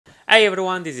Hey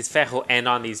everyone, this is Ferro, and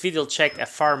on this video check a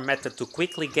farm method to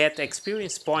quickly get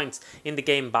experience points in the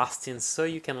game Bastion so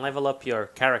you can level up your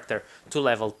character to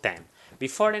level 10.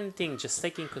 Before anything, just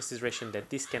take in consideration that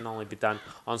this can only be done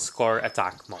on score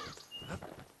attack mode.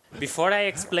 Before I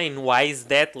explain why is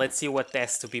that, let's see what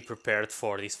has to be prepared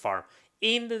for this farm.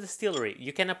 In the distillery,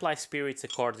 you can apply spirits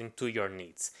according to your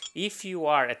needs. If you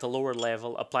are at a lower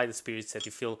level, apply the spirits that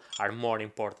you feel are more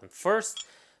important first.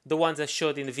 The ones I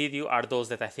showed in the video are those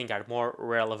that I think are more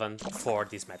relevant for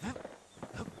this method.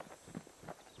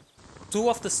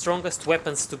 Two of the strongest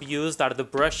weapons to be used are the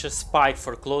Brushes Spike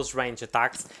for close range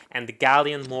attacks and the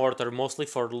Galleon Mortar mostly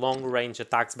for long range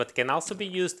attacks, but can also be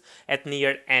used at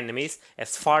near enemies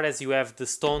as far as you have the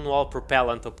Stonewall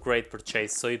Propellant upgrade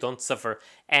purchased so you don't suffer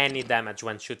any damage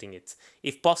when shooting it.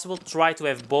 If possible, try to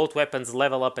have both weapons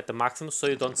level up at the maximum so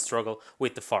you don't struggle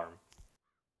with the farm.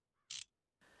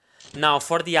 Now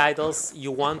for the idols,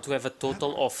 you want to have a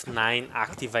total of 9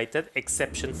 activated,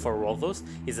 exception for Roldos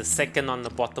is a second on the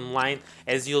bottom line,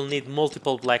 as you'll need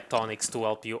multiple black tonics to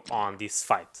help you on this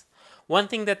fight. One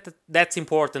thing that's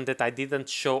important that I didn't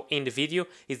show in the video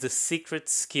is the secret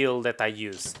skill that I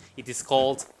use. It is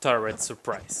called Turret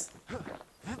Surprise.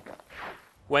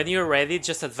 When you're ready,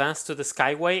 just advance to the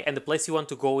Skyway and the place you want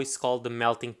to go is called the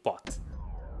Melting Pot.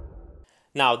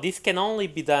 Now, this can only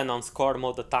be done on score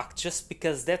mode attack just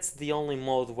because that's the only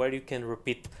mode where you can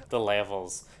repeat the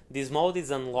levels. This mode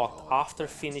is unlocked after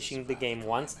finishing the game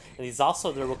once and is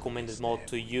also the recommended mode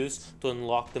to use to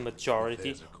unlock the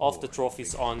majority of the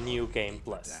trophies on New Game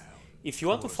Plus. If you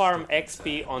want to farm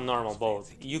XP on normal mode,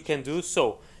 you can do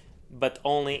so, but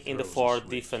only in the 4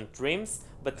 different dreams,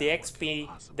 but the XP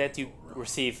that you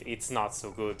receive it's not so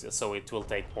good, so it will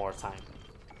take more time.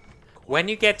 When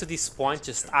you get to this point,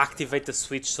 just activate the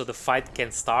switch so the fight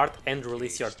can start and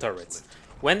release your turrets.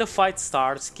 When the fight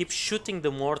starts, keep shooting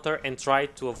the mortar and try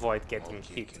to avoid getting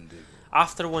hit.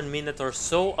 After 1 minute or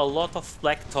so, a lot of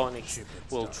black tonics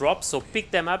will drop, so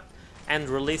pick them up and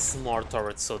release more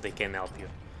turrets so they can help you.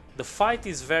 The fight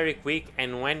is very quick,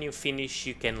 and when you finish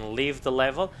you can leave the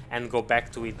level and go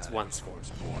back to it once more.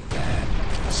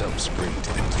 Some spring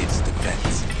to the kid's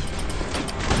defense.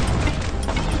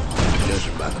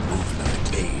 Judging by the movement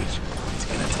of the cage, it's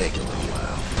gonna take a little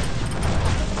while.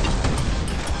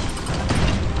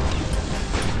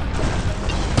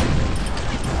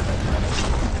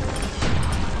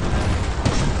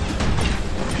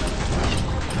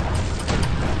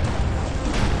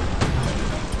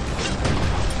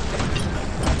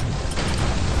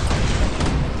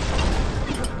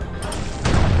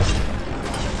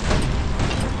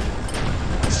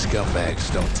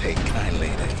 Scumbags don't take kindly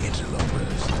to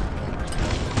interlopers.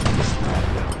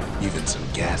 Even some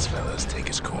gas fellas take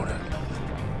his corner.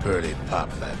 Heard it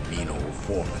pop that mean old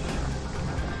foreman.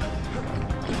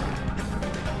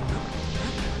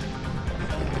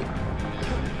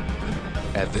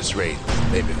 At this rate,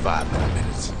 maybe 5 more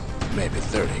minutes, maybe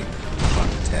 30,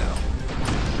 hard to tell.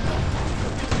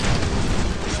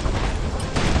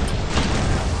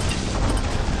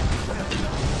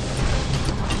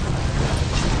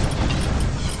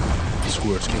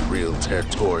 Squirts get real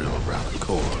territorial around the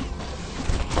core.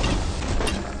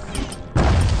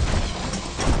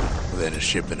 Then a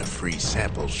shipment of free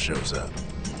samples shows up.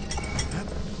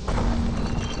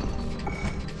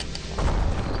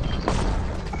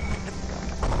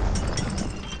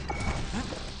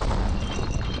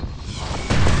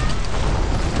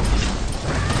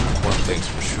 One thing's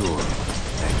for sure,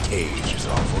 that cage is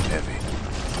awful heavy.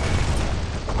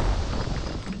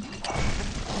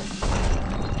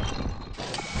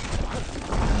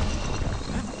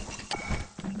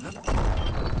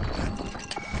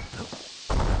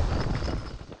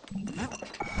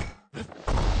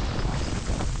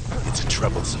 It's a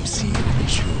troublesome scene to be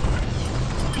sure.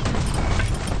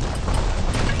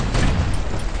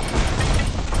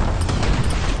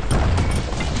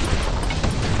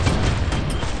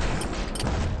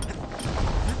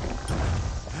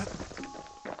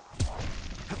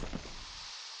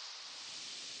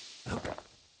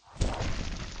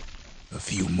 A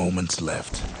few moments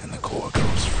left and the core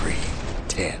goes free.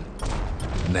 10,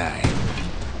 9,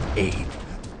 8,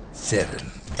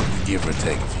 7, give or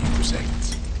take a few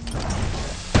seconds.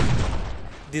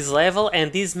 This level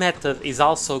and this method is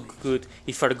also good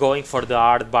if you're going for the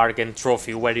hard bargain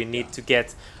trophy where you need to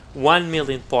get 1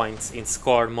 million points in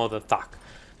score mode attack.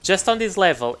 Just on this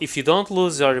level, if you don't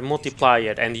lose your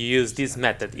multiplier and you use this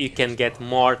method, you can get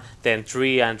more than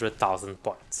 300,000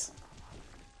 points.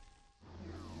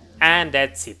 And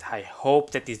that's it. I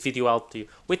hope that this video helped you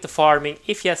with the farming.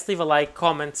 If yes, leave a like,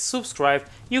 comment, subscribe.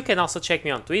 You can also check me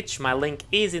on Twitch. My link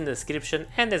is in the description.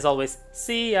 And as always,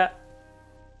 see ya!